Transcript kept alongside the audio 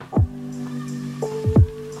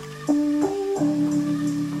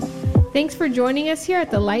Thanks for joining us here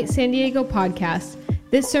at the Light San Diego podcast.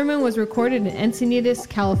 This sermon was recorded in Encinitas,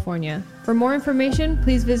 California. For more information,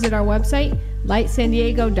 please visit our website,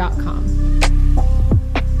 lightsandiego.com.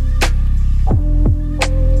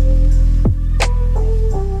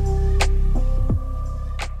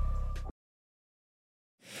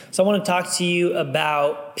 So I want to talk to you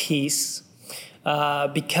about peace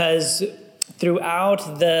because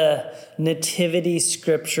throughout the nativity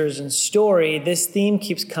scriptures and story, this theme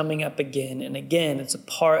keeps coming up again and again. It's a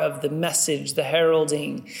part of the message, the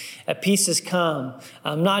heralding. Peace has come,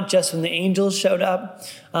 not just when the angels showed up,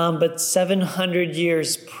 but 700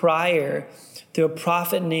 years prior through a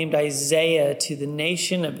prophet named Isaiah to the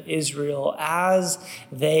nation of Israel as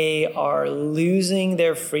they are losing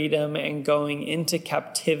their freedom and going into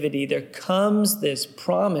captivity. There comes this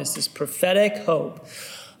promise, this prophetic hope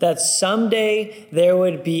that someday there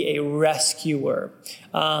would be a rescuer.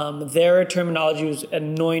 Their terminology was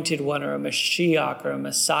anointed one or a Mashiach or a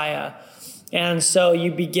Messiah. And so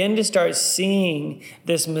you begin to start seeing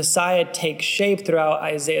this Messiah take shape throughout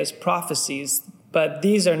Isaiah's prophecies. But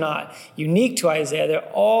these are not unique to Isaiah. They're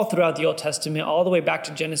all throughout the Old Testament, all the way back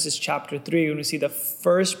to Genesis chapter 3, when we see the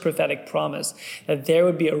first prophetic promise that there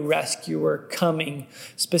would be a rescuer coming,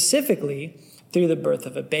 specifically through the birth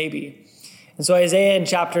of a baby. And so Isaiah in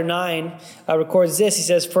chapter 9 records this. He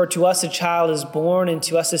says, "For to us a child is born, and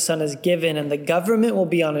to us a son is given, and the government will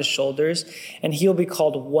be on his shoulders, and he will be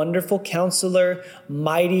called Wonderful Counselor,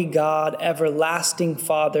 Mighty God, Everlasting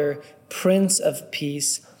Father, Prince of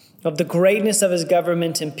Peace. Of the greatness of his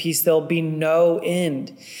government and peace there will be no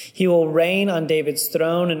end. He will reign on David's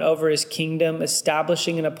throne and over his kingdom,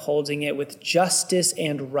 establishing and upholding it with justice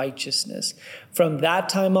and righteousness from that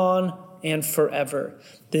time on and forever.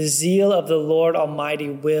 The zeal of the Lord Almighty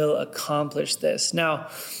will accomplish this." Now,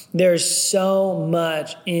 there's so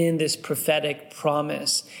much in this prophetic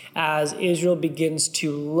promise as Israel begins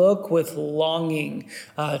to look with longing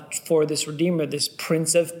for this Redeemer, this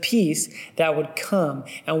Prince of Peace that would come.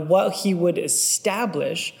 And what he would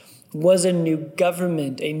establish was a new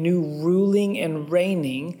government, a new ruling and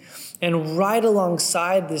reigning. And right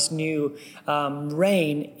alongside this new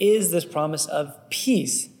reign is this promise of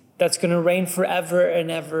peace that's going to reign forever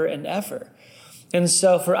and ever and ever. And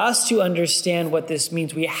so for us to understand what this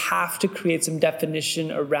means, we have to create some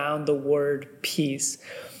definition around the word peace.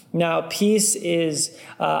 Now, peace is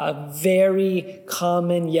a very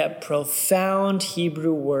common yet profound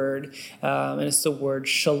Hebrew word, and it's the word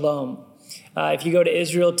shalom. If you go to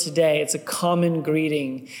Israel today, it's a common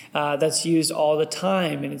greeting that's used all the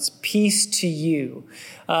time, and it's peace to you.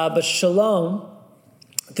 But shalom,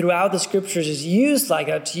 throughout the scriptures, is used like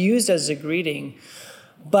that. It's used as a greeting.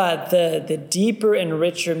 But the deeper and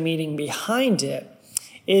richer meaning behind it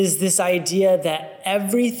is this idea that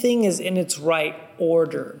everything is in its right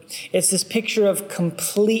order. It's this picture of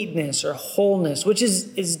completeness or wholeness, which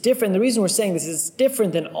is different. The reason we're saying this is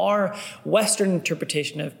different than our Western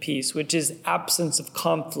interpretation of peace, which is absence of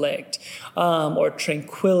conflict or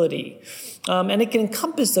tranquility. And it can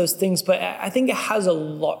encompass those things, but I think it has a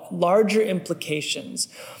larger implications.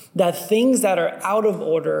 That things that are out of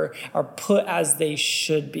order are put as they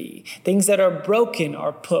should be. Things that are broken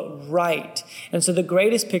are put right. And so the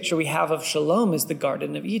greatest picture we have of shalom is the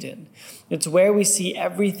Garden of Eden. It's where we see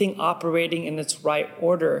everything operating in its right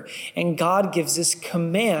order. And God gives this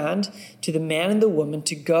command to the man and the woman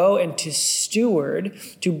to go and to steward,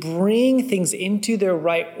 to bring things into their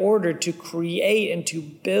right order, to create and to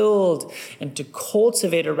build and to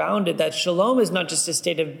cultivate around it. That shalom is not just a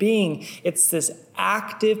state of being, it's this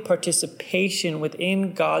active participation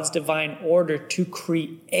within God's divine order to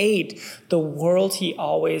create the world he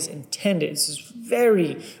always intended. It's this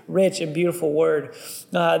very rich and beautiful word.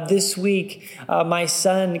 This week, my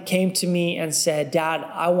son came to me and said, "Dad,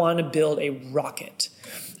 I want to build a rocket."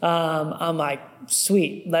 I'm like,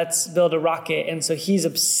 sweet, let's build a rocket. And so he's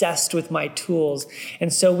obsessed with my tools.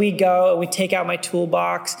 And so we go and we take out my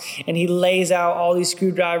toolbox and he lays out all these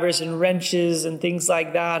screwdrivers and wrenches and things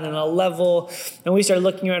like that and a level. And we start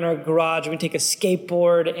looking around our garage and we take a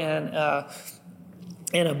skateboard and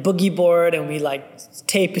a boogie board and we like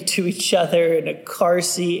tape it to each other in a car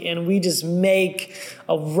seat and we just make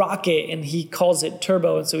a rocket, and he calls it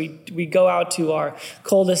Turbo. And so we go out to our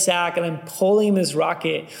cul-de-sac and I'm pulling him his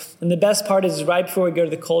rocket. And the best part is right before we go to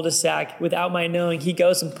the cul-de-sac, without my knowing, he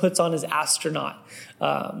goes and puts on his astronaut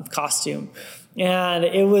costume. And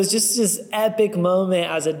it was just this epic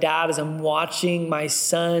moment as a dad, as I'm watching my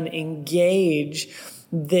son engage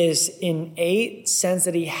this innate sense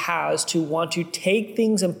that he has to want to take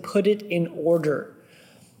things and put it in order,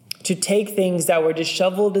 to take things that were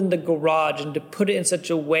disheveled in the garage and to put it in such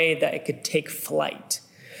a way that it could take flight.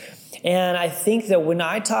 And I think that when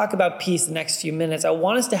I talk about peace the next few minutes, I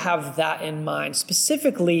want us to have that in mind,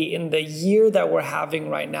 specifically in the year that we're having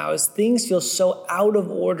right now, as things feel so out of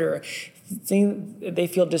order, they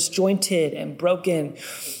feel disjointed and broken,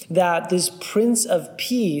 that this Prince of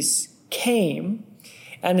Peace came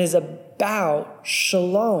and is about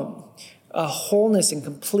shalom, a wholeness and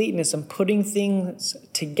completeness, and putting things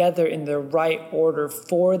together in the right order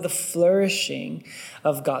for the flourishing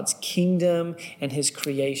of God's kingdom and his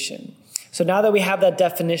creation. So now that we have that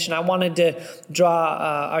definition, I wanted to draw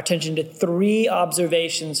our attention to 3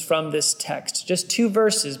 observations from this text. Just 2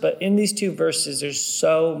 verses, but in these 2 verses, there's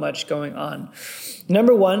so much going on.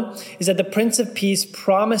 Number 1 is that the Prince of Peace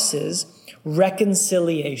promises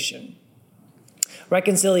reconciliation.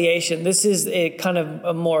 Reconciliation. This is a kind of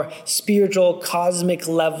a more spiritual, cosmic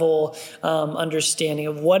level understanding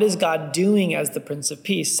of what is God doing as the Prince of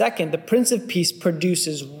Peace. Second, the Prince of Peace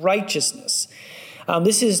produces righteousness.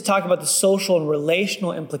 This is talking about the social and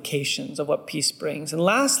relational implications of what peace brings. And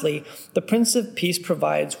lastly, the Prince of Peace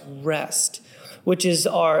provides rest, which is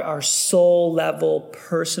our soul level,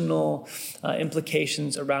 personal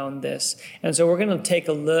implications around this. And so we're going to take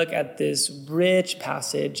a look at this rich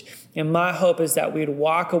passage. And my hope is that we'd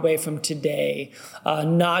walk away from today,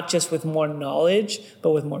 not just with more knowledge,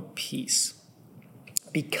 but with more peace,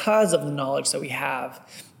 because of the knowledge that we have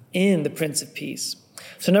in the Prince of Peace.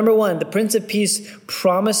 So number 1, the Prince of Peace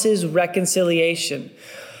promises reconciliation.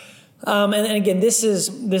 And again, this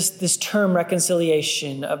is this term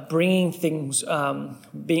reconciliation, of bringing things,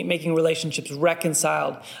 making relationships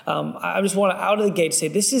reconciled. I just want to out of the gate say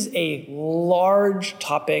this is a large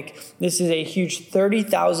topic. This is a huge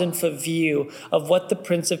 30,000-foot view of what the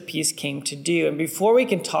Prince of Peace came to do. And before we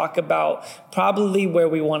can talk about probably where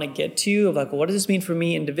we want to get to, of like, what does this mean for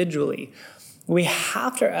me individually? We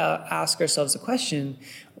have to ask ourselves the question,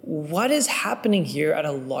 what is happening here at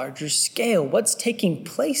a larger scale? What's taking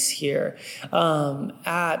place here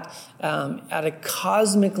at a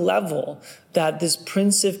cosmic level that this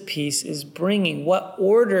Prince of Peace is bringing? What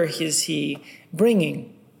order is he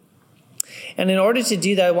bringing? And in order to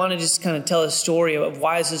do that, I want to just kind of tell a story of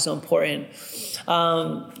why this is so important.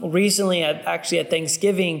 Recently, at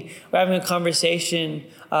Thanksgiving, we're having a conversation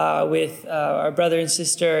with our brother and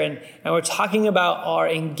sister, and we're talking about our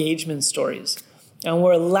engagement stories. And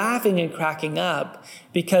we're laughing and cracking up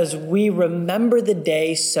because we remember the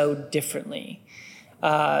day so differently.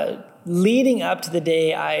 Leading up to the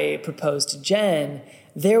day I proposed to Jen,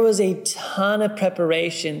 there was a ton of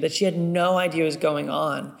preparation that she had no idea was going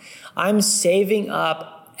on. I'm saving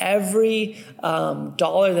up every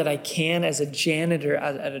dollar that I can as a janitor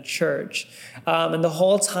at a church. And the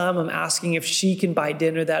whole time I'm asking if she can buy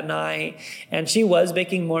dinner that night. And she was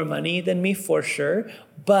making more money than me for sure.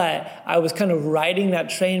 But I was kind of riding that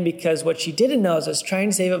train because what she didn't know is I was trying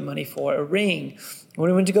to save up money for a ring.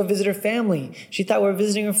 When we went to go visit her family, she thought we were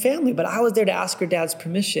visiting her family, but I was there to ask her dad's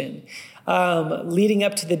permission. Leading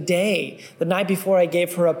up to the day, the night before, I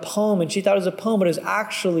gave her a poem, and she thought it was a poem, but it was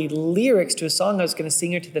actually lyrics to a song I was going to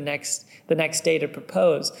sing her to the next day to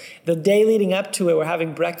propose. The day leading up to it, we're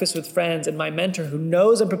having breakfast with friends, and my mentor, who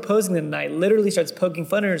knows I'm proposing the night, literally starts poking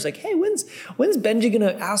fun at her. It's like, "Hey, when's Benji going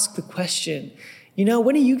to ask the question? You know,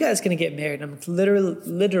 when are you guys going to get married?" And I'm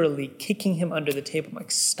literally kicking him under the table. I'm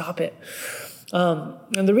like, "Stop it."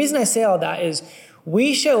 And the reason I say all that is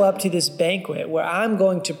we show up to this banquet where I'm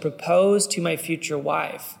going to propose to my future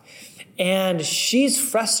wife. And she's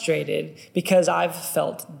frustrated because I've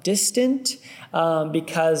felt distant,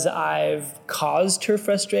 because I've caused her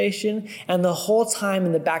frustration. And the whole time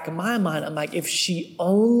in the back of my mind, I'm like, if she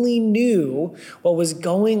only knew what was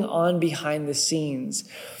going on behind the scenes.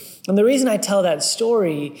 And the reason I tell that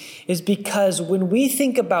story is because when we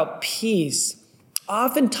think about peace,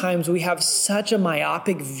 oftentimes we have such a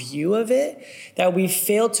myopic view of it that we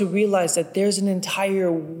fail to realize that there's an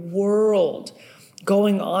entire world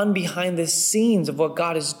going on behind the scenes of what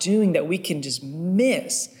God is doing that we can just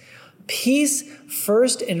miss. Peace,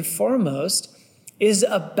 first and foremost, is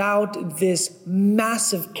about this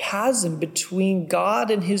massive chasm between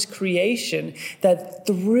God and his creation that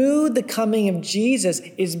through the coming of Jesus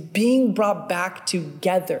is being brought back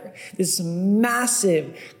together. This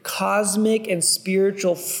massive cosmic and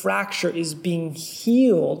spiritual fracture is being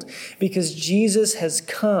healed because Jesus has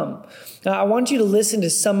come. Now, I want you to listen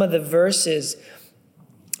to some of the verses,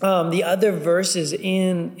 the other verses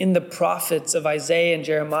in the prophets of Isaiah and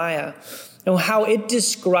Jeremiah, and how it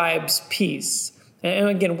describes peace. And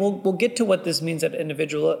again, we'll get to what this means at an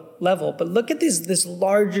individual level, but look at this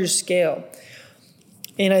larger scale.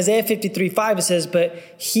 In Isaiah 53:5, it says, "But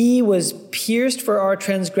he was pierced for our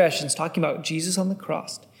transgressions," talking about Jesus on the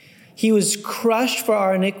cross. He was crushed for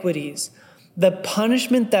our iniquities. The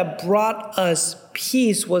punishment that brought us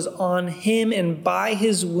peace was on him, and by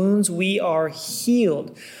his wounds we are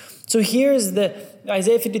healed. So here's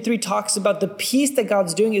Isaiah 53 talks about the peace that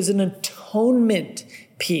God's doing is an atonement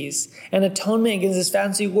peace. And atonement, again, is this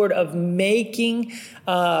fancy word of making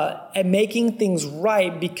things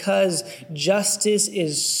right because justice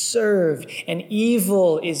is served and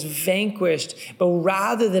evil is vanquished. But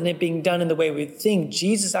rather than it being done in the way we think,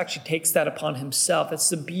 Jesus actually takes that upon himself. That's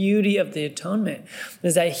the beauty of the atonement,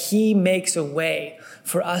 is that he makes a way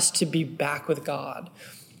for us to be back with God.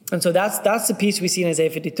 And so that's the piece we see in Isaiah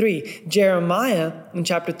 53. Jeremiah in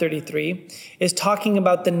chapter 33 is talking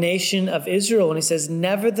about the nation of Israel. And he says,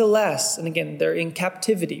 nevertheless, and again, they're in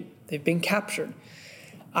captivity. They've been captured.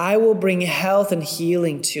 I will bring health and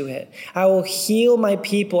healing to it. I will heal my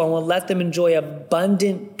people and will let them enjoy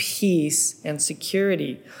abundant peace and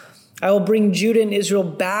security. I will bring Judah and Israel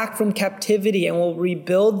back from captivity and will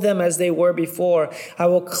rebuild them as they were before. I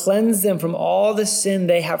will cleanse them from all the sin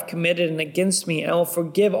they have committed and against me, and I will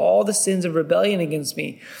forgive all the sins of rebellion against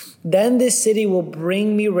me. Then this city will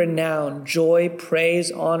bring me renown, joy,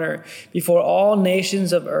 praise, honor before all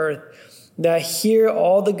nations of earth that hear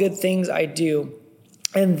all the good things I do.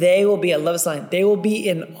 And they will be, I love this line, they will be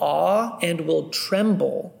in awe and will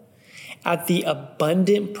tremble at the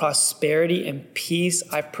abundant prosperity and peace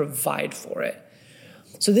I provide for it.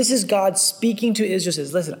 So this is God speaking to Israel,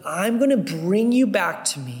 says, listen, I'm going to bring you back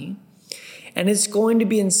to me. And it's going to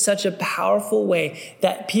be in such a powerful way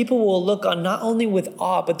that people will look on not only with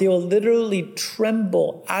awe, but they will literally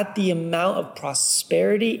tremble at the amount of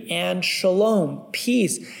prosperity and shalom,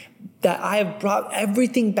 peace, that I have brought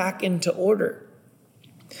everything back into order.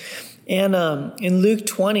 And in Luke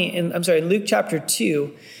chapter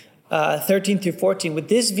 2, 13 through 14, with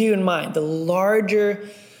this view in mind, the larger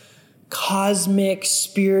cosmic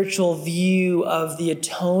spiritual view of the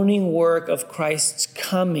atoning work of Christ's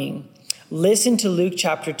coming, listen to Luke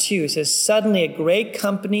chapter 2. It says, suddenly a great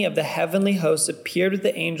company of the heavenly hosts appeared with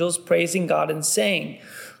the angels, praising God and saying,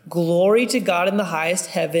 glory to God in the highest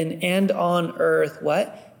heaven, and on earth,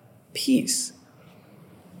 what? Peace,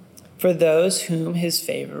 for those whom his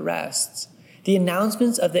favor rests. The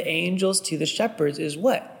announcements of the angels to the shepherds is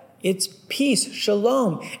what? It's peace,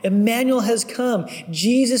 shalom. Emmanuel has come.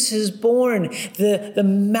 Jesus is born. The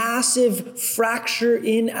massive fracture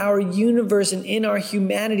in our universe and in our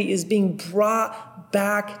humanity is being brought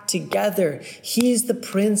back together. He's the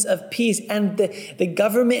Prince of Peace. And the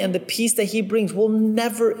government and the peace that he brings will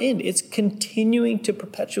never end. It's continuing to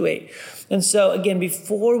perpetuate. And so, again,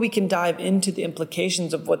 before we can dive into the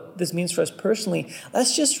implications of what this means for us personally,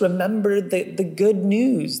 let's just remember the good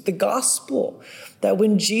news, the gospel, that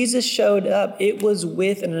when Jesus showed up, it was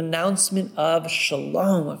with an announcement of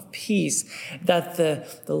shalom, of peace, that the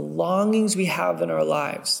longings we have in our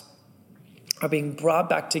lives are being brought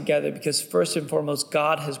back together because first and foremost,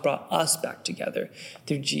 God has brought us back together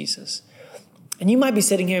through Jesus. And you might be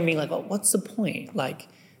sitting here and being like, well, what's the point? Like,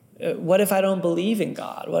 what if I don't believe in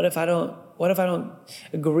God? What if I don't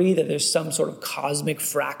agree that there's some sort of cosmic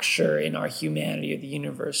fracture in our humanity or the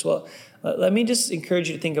universe? Well, let me just encourage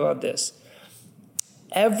you to think about this.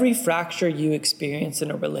 Every fracture you experience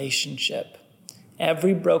in a relationship,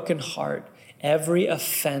 every broken heart, every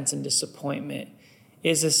offense and disappointment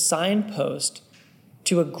is a signpost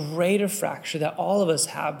to a greater fracture that all of us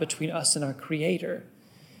have between us and our Creator.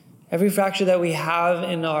 Every fracture that we have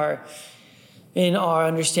in our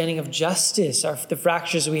understanding of justice, the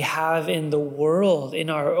fractures we have in the world, in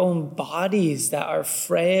our own bodies that are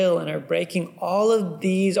frail and are breaking, all of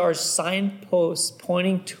these are signposts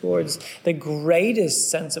pointing towards the greatest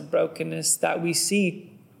sense of brokenness that we see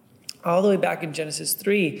all the way back in Genesis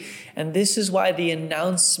 3. And this is why the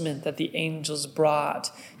announcement that the angels brought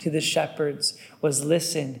to the shepherds was,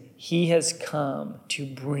 listen, he has come to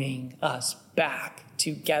bring us back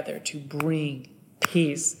together, to bring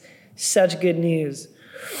peace. Such good news.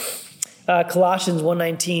 Colossians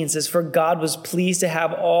 1:19 says, for God was pleased to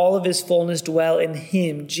have all of his fullness dwell in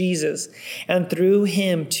him, Jesus, and through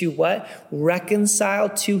him to what? Reconcile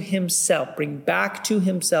to himself, bring back to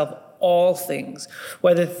himself all things,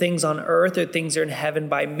 whether things on earth or things are in heaven,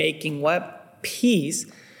 by making what? Peace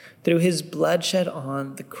through his bloodshed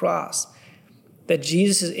on the cross. That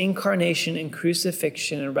Jesus' incarnation and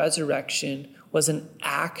crucifixion and resurrection was an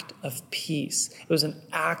act of peace. It was an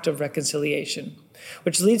act of reconciliation,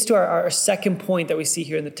 which leads to our second point that we see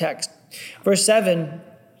here in the text. Verse 7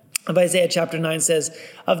 of Isaiah chapter 9 says,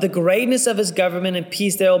 of the greatness of his government and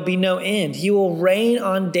peace there will be no end. He will reign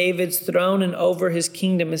on David's throne and over his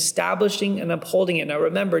kingdom, establishing and upholding it. Now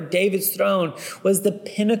remember, David's throne was the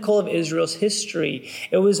pinnacle of Israel's history.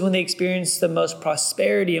 It was when they experienced the most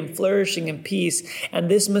prosperity and flourishing and peace. And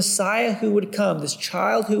this Messiah who would come, this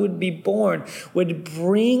child who would be born, would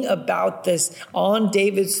bring about this on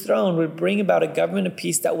David's throne, would bring about a government of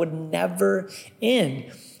peace that would never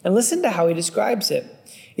end. And listen to how he describes it.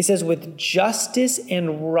 He says, with justice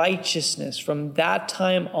and righteousness from that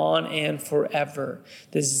time on and forever,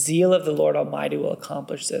 the zeal of the Lord Almighty will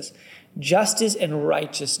accomplish this. Justice and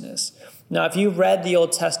righteousness. Now, if you've read the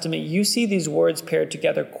Old Testament, you see these words paired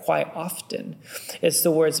together quite often. It's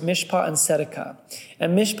the words mishpat and tzedakah.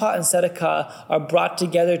 And mishpat and tzedakah are brought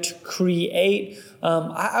together to create,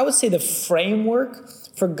 I would say, the framework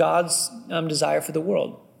for God's desire for the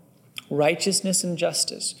world. Righteousness and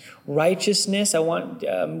justice. Righteousness,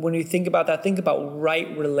 when you think about that, think about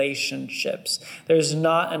right relationships. There's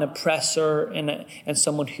not an oppressor and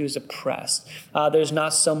someone who's oppressed. There's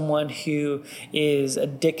not someone who is a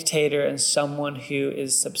dictator and someone who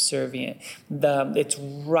is subservient. It's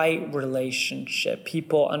right relationship.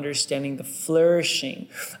 People understanding the flourishing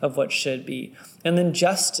of what should be. And then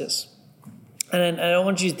justice. And I don't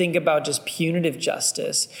want you to think about just punitive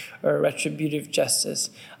justice or retributive justice,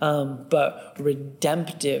 but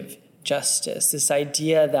redemptive justice. This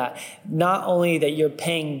idea that not only that you're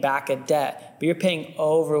paying back a debt, but you're paying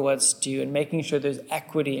over what's due and making sure there's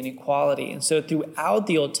equity and equality. And so throughout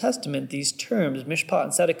the Old Testament, these terms, mishpat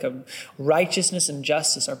and tzedakah, righteousness and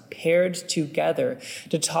justice, are paired together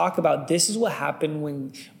to talk about this is what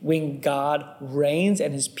happened when God reigns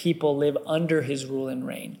and his people live under his rule and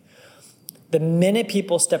reign. The minute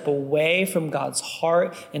people step away from God's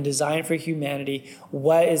heart and design for humanity,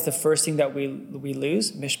 what is the first thing that we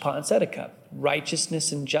lose? Mishpat and tzedakah,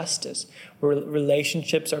 righteousness and justice.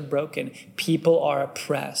 Relationships are broken. People are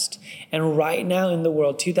oppressed. And right now in the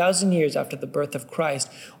world, 2,000 years after the birth of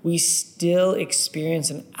Christ, we still experience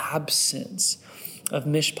an absence of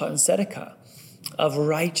mishpat and tzedakah, of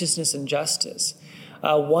righteousness and justice.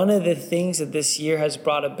 One of the things that this year has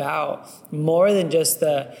brought about, more than just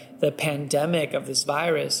the pandemic of this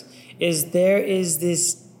virus, is there is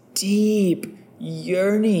this deep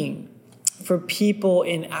yearning for people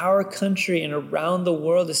in our country and around the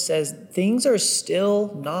world that says things are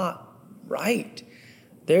still not right.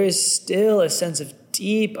 There is still a sense of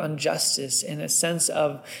deep injustice and a sense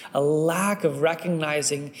of a lack of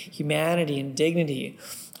recognizing humanity and dignity.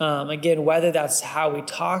 Again, whether that's how we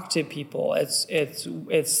talk to people, it's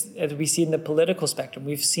as we see in the political spectrum.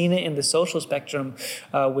 We've seen it in the social spectrum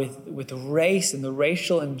with race and the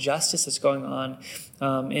racial injustice that's going on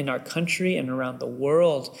in our country and around the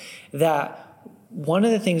world. That one of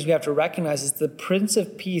the things we have to recognize is the Prince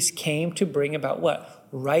of Peace came to bring about what?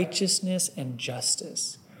 Righteousness and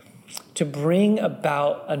justice. To bring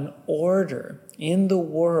about an order in the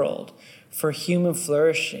world for human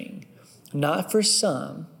flourishing. Not for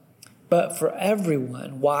some, but for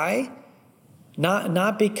everyone. Why?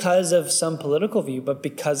 Not because of some political view, but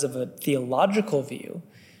because of a theological view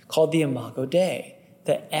called the Imago Dei,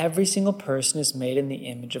 that every single person is made in the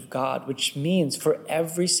image of God, which means for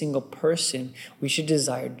every single person, we should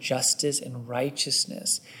desire justice and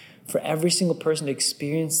righteousness. For every single person to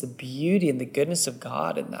experience the beauty and the goodness of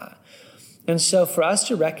God in that. And so for us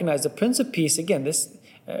to recognize the Prince of Peace, again, this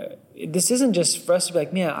isn't just for us to be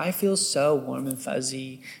like, man, I feel so warm and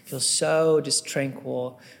fuzzy, feel so just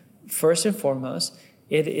tranquil. First and foremost,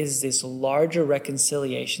 it is this larger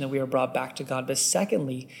reconciliation that we are brought back to God. But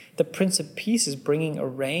secondly, the Prince of Peace is bringing a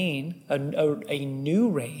reign, a new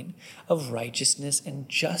reign of righteousness and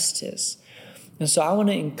justice. And so I want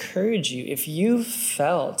to encourage you, if you've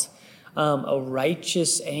felt a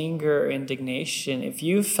righteous anger or indignation, if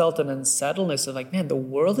you've felt an unsettledness of like, man, the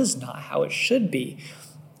world is not how it should be,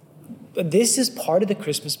 this is part of the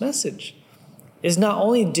Christmas message. Is not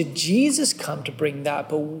only did Jesus come to bring that,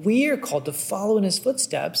 but we are called to follow in his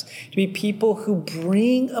footsteps, to be people who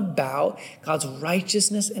bring about God's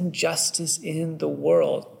righteousness and justice in the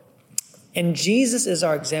world. And Jesus is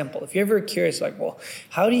our example. If you're ever curious, like, well,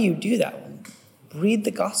 how do you do that? Well, read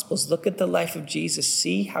the Gospels. Look at the life of Jesus.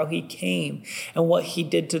 See how he came and what he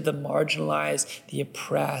did to the marginalized, the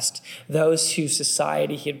oppressed, those whose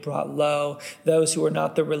society he had brought low, those who were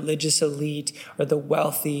not the religious elite or the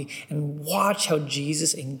wealthy. And watch how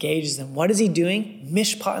Jesus engages them. What is he doing?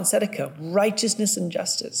 Mishpat and tzedakah, righteousness and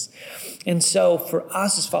justice. And so for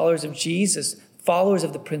us as followers of Jesus, followers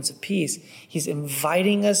of the Prince of Peace, he's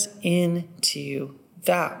inviting us into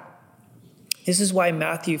that. This is why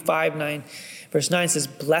Matthew 5:9 Verse 9 says,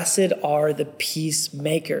 "Blessed are the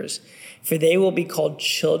peacemakers, for they will be called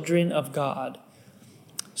children of God."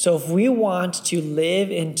 So if we want to live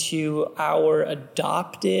into our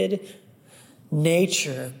adopted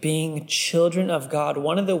nature of being children of God,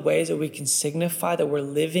 one of the ways that we can signify that we're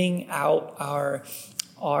living out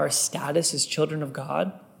our status as children of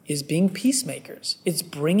God is being peacemakers. It's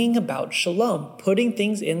bringing about shalom, putting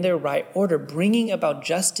things in their right order, bringing about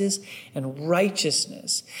justice and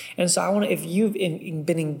righteousness. And so I want to, if you've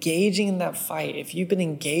been engaging in that fight, if you've been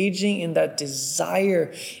engaging in that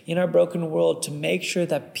desire in our broken world to make sure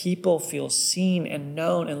that people feel seen and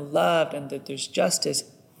known and loved and that there's justice,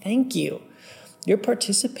 thank you. You're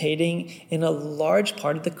participating in a large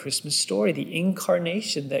part of the Christmas story, the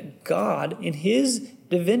incarnation, that God, in his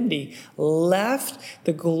divinity, left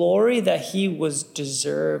the glory that he was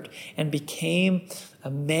deserved and became a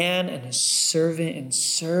man and a servant and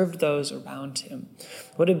served those around him.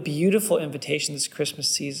 What a beautiful invitation this Christmas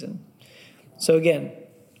season. So again,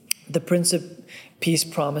 the Prince of Peace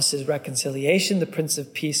promises reconciliation. The Prince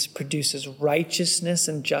of Peace produces righteousness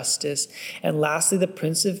and justice. And lastly, the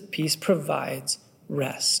Prince of Peace provides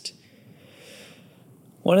rest.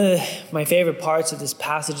 One of my favorite parts of this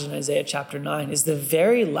passage in Isaiah chapter 9 is the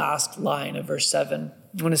very last line of verse 7,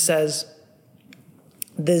 when it says,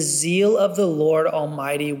 "The zeal of the Lord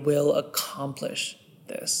Almighty will accomplish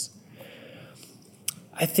this."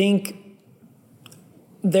 I think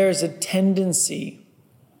there's a tendency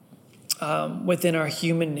within our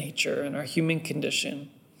human nature and our human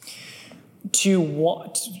condition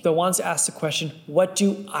that wants to ask the question, what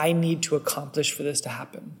do I need to accomplish for this to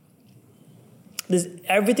happen?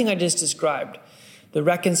 Everything I just described, the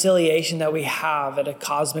reconciliation that we have at a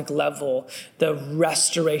cosmic level, the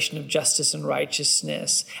restoration of justice and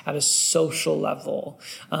righteousness at a social level,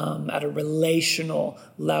 at a relational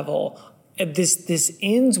level, this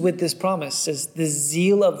ends with this promise, says the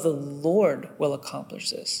zeal of the Lord will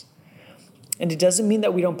accomplish this. And it doesn't mean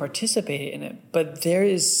that we don't participate in it, but there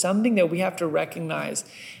is something that we have to recognize,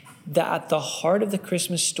 that at the heart of the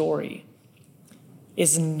Christmas story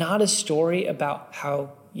is not a story about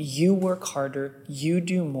how you work harder, you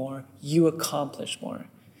do more, you accomplish more.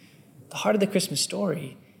 The heart of the Christmas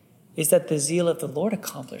story is that the zeal of the Lord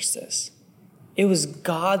accomplished this. It was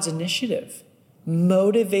God's initiative,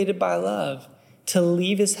 motivated by love, to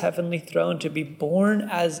leave his heavenly throne, to be born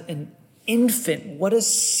as an infant. What a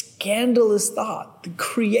scandalous thought. The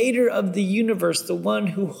creator of the universe, the one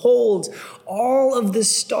who holds all of the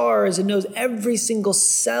stars and knows every single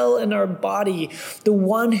cell in our body, the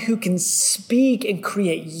one who can speak and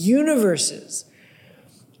create universes,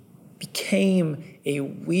 became a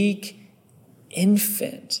weak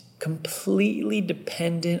infant, completely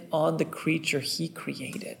dependent on the creature he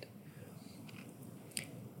created.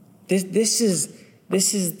 This is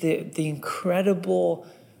the incredible,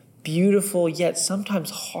 beautiful, yet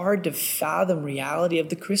sometimes hard to fathom reality of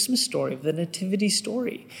the Christmas story, of the nativity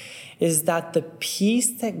story, is that the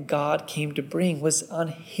peace that God came to bring was on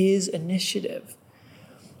his initiative.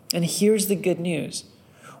 And here's the good news.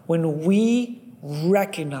 When we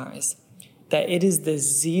recognize that it is the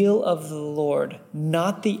zeal of the Lord,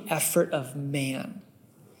 not the effort of man,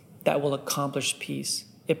 that will accomplish peace,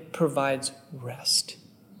 it provides rest.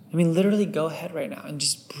 I mean, literally go ahead right now and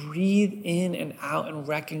just breathe in and out and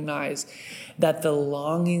recognize that the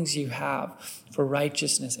longings you have for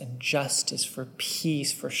righteousness and justice, for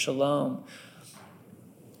peace, for shalom,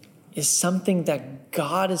 is something that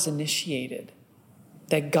God has initiated,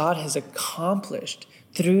 that God has accomplished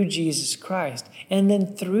through Jesus Christ. And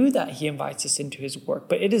then through that, he invites us into his work.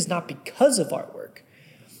 But it is not because of our work.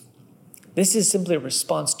 This is simply a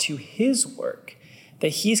response to his work, that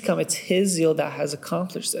he's come. It's his zeal that has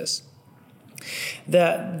accomplished this.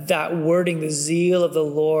 That wording, the zeal of the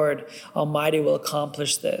Lord Almighty will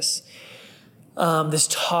accomplish this. This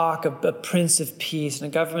talk of a Prince of Peace and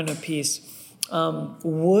a government of peace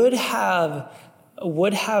would have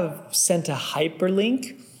sent a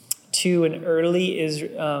hyperlink to an early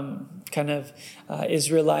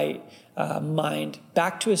Israelite mind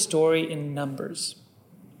back to a story in Numbers.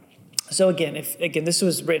 So again, this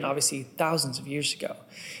was written obviously thousands of years ago.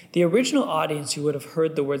 The original audience who would have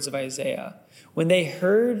heard the words of Isaiah, when they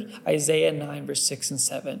heard Isaiah 9, verse 6 and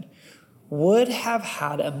 7, would have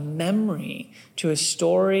had a memory to a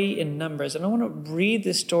story in Numbers. And I want to read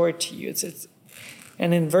this story to you.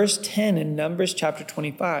 And in verse 10 in Numbers chapter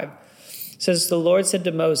 25, it says, "The Lord said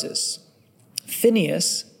to Moses,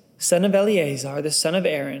 Phinehas, son of Eleazar, the son of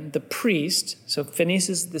Aaron, the priest," so Phinehas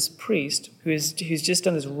is this priest who's just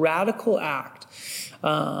done this radical act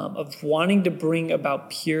of wanting to bring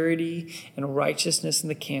about purity and righteousness in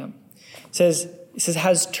the camp. It says, it says,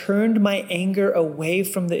 has turned my anger away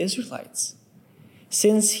from the Israelites,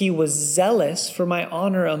 since he was zealous for my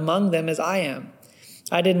honor among them as I am.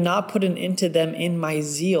 I did not put an end to them in my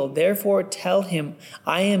zeal. Therefore tell him,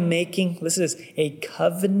 I am making, listen to this, a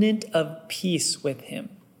covenant of peace with him.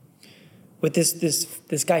 With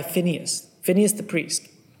this guy Phinehas the priest,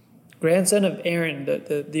 grandson of Aaron,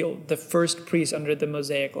 the first priest under the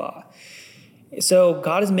Mosaic law. So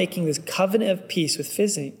God is making this covenant of peace with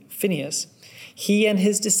Phinehas. He and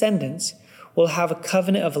his descendants will have a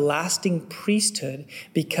covenant of lasting priesthood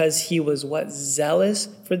because he was what? Zealous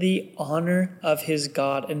for the honor of his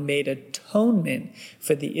God and made atonement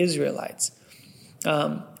for the Israelites.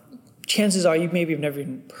 Chances are you maybe have never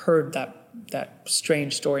even heard that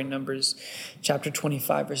strange story in Numbers chapter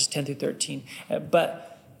 25, verses 10 through 13.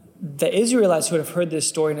 But the Israelites who would have heard this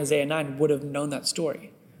story in Isaiah 9 would have known that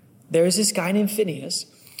story. There is this guy named Phinehas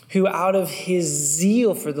who out of his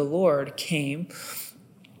zeal for the Lord came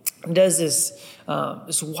and does this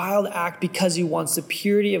wild act because he wants the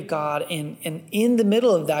purity of God. And in the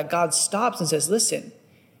middle of that, God stops and says, listen,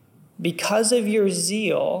 because of your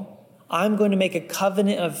zeal, I'm going to make a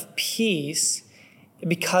covenant of peace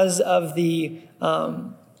because of he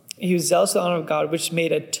was zealous for the honor of God, which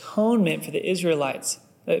made atonement for the Israelites.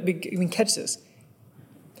 Catch this.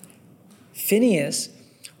 Phinehas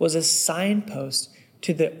was a signpost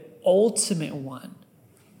to the ultimate one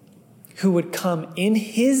who would come in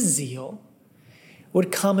his zeal,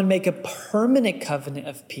 would come and make a permanent covenant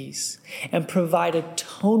of peace and provide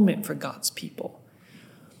atonement for God's people.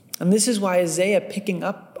 And this is why Isaiah picking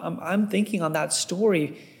up, I'm thinking on that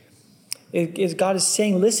story, is God is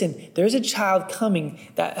saying, listen, there's a child coming,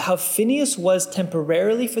 that how Phinehas was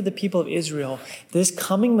temporarily for the people of Israel, this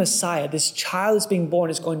coming Messiah, this child that's being born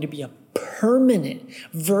is going to be a permanent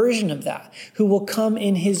version of that, who will come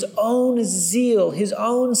in his own zeal, his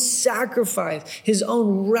own sacrifice, his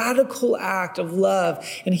own radical act of love.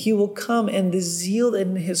 And he will come, and the zeal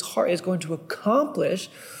in his heart is going to accomplish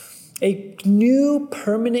a new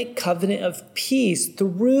permanent covenant of peace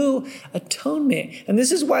through atonement. And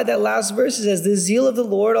this is why that last verse says, the zeal of the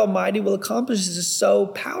Lord Almighty will accomplish this is so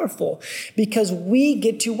powerful, because we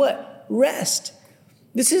get to what? Rest.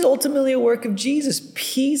 This is ultimately a work of Jesus.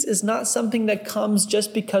 Peace is not something that comes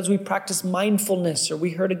just because we practice mindfulness or we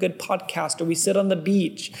heard a good podcast or we sit on the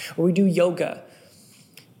beach or we do yoga.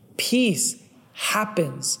 Peace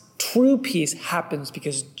happens. True peace happens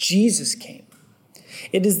because Jesus came.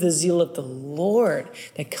 It is the zeal of the Lord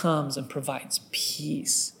that comes and provides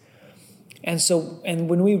peace. And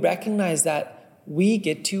when we recognize that, we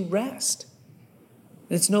get to rest.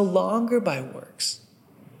 It's no longer by works.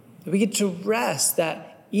 We get to rest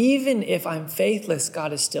that even if I'm faithless,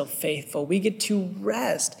 God is still faithful. We get to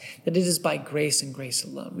rest that it is by grace and grace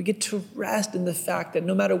alone. We get to rest in the fact that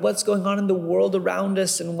no matter what's going on in the world around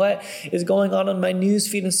us and what is going on my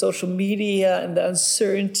newsfeed and social media and the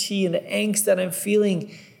uncertainty and the angst that I'm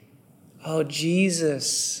feeling,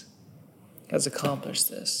 Jesus has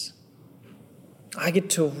accomplished this. I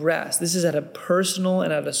get to rest. This is at a personal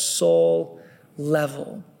and at a soul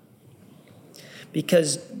level.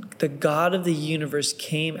 Because the God of the universe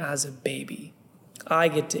came as a baby. I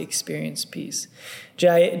get to experience peace.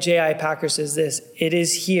 J.I. Packer says this, it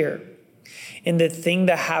is here in the thing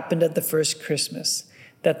that happened at the first Christmas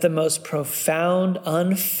that the most profound,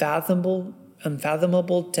 unfathomable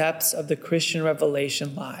depths of the Christian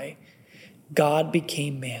revelation lie. God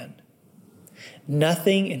became man.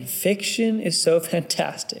 Nothing in fiction is so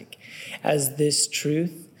fantastic as this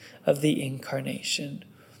truth of the incarnation.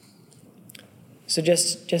 So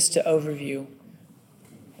just to overview,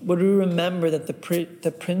 would we remember that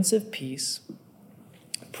the Prince of Peace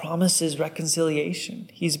promises reconciliation?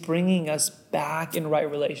 He's bringing us back in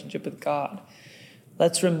right relationship with God.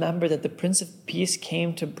 Let's remember that the Prince of Peace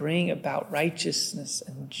came to bring about righteousness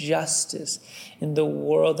and justice in the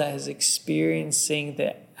world that is experiencing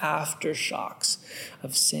the aftershocks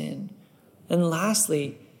of sin. And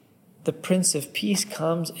lastly, the Prince of Peace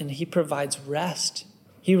comes and he provides rest.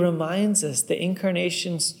 He reminds us, the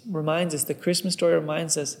incarnation reminds us, the Christmas story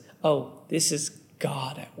reminds us, this is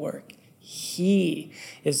God at work. He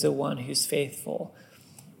is the one who's faithful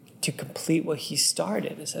to complete what he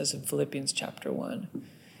started, it says in Philippians chapter 1.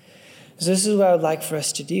 So this is what I would like for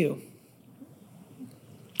us to do.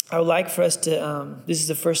 I would like for us to, this is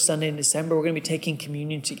the first Sunday in December, we're going to be taking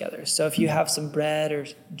communion together. So if you have some bread or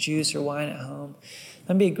juice or wine at home,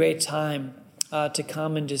 that'd be a great time to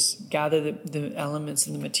come and just gather the elements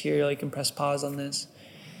and the material. You can press pause on this.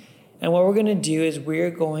 And what we're going to do is we're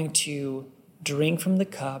going to drink from the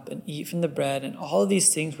cup and eat from the bread. And all of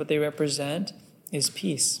these things, what they represent is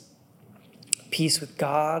peace. Peace with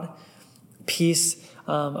God, peace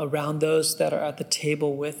around those that are at the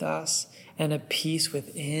table with us, and a peace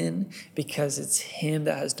within, because it's him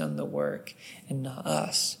that has done the work and not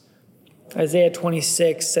us. Isaiah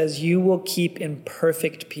 26 says, "You will keep in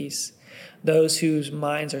perfect peace those whose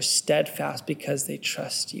minds are steadfast because they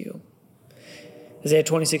trust you." Isaiah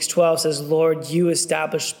 26:12 says, "Lord, you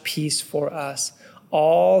establish peace for us.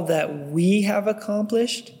 All that we have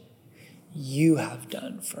accomplished, you have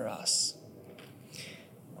done for us."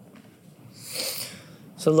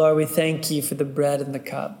 So, Lord, we thank you for the bread and the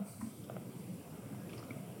cup.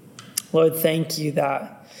 Lord, thank you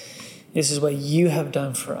that this is what you have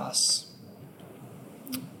done for us.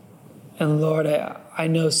 And Lord, I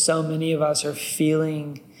know so many of us are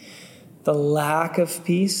feeling the lack of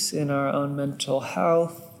peace in our own mental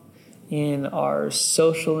health, in our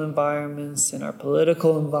social environments, in our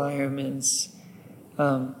political environments.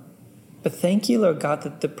 But thank you, Lord God,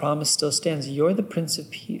 that the promise still stands. You're the Prince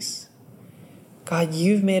of Peace. God,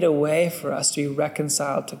 you've made a way for us to be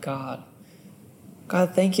reconciled to God.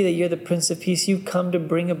 God, thank you that you're the Prince of Peace. You've come to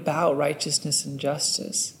bring about righteousness and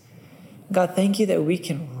justice. God, thank you that we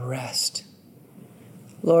can rest.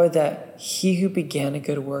 Lord, that he who began a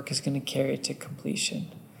good work is going to carry it to completion,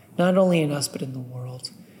 not only in us, but in the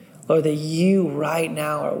world. Lord, that you right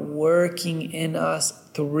now are working in us,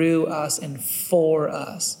 through us, and for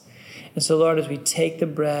us. And so, Lord, as we take the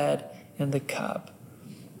bread and the cup,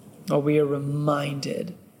 Lord, we are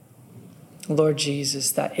reminded, Lord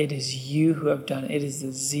Jesus, that it is you who have done it. It is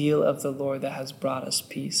the zeal of the Lord that has brought us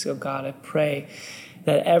peace. So, God, I pray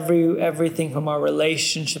that everything from our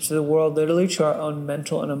relationships to the world, literally to our own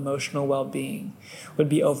mental and emotional well-being, would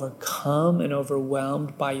be overcome and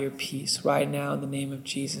overwhelmed by your peace right now in the name of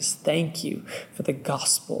Jesus. Thank you for the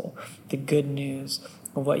gospel, the good news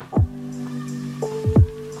of what.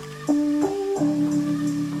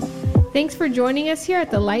 Thanks for joining us here at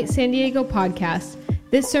the Light San Diego podcast.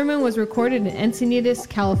 This sermon was recorded in Encinitas,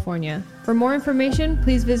 California. For more information,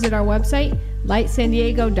 please visit our website,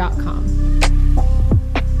 lightsandiego.com.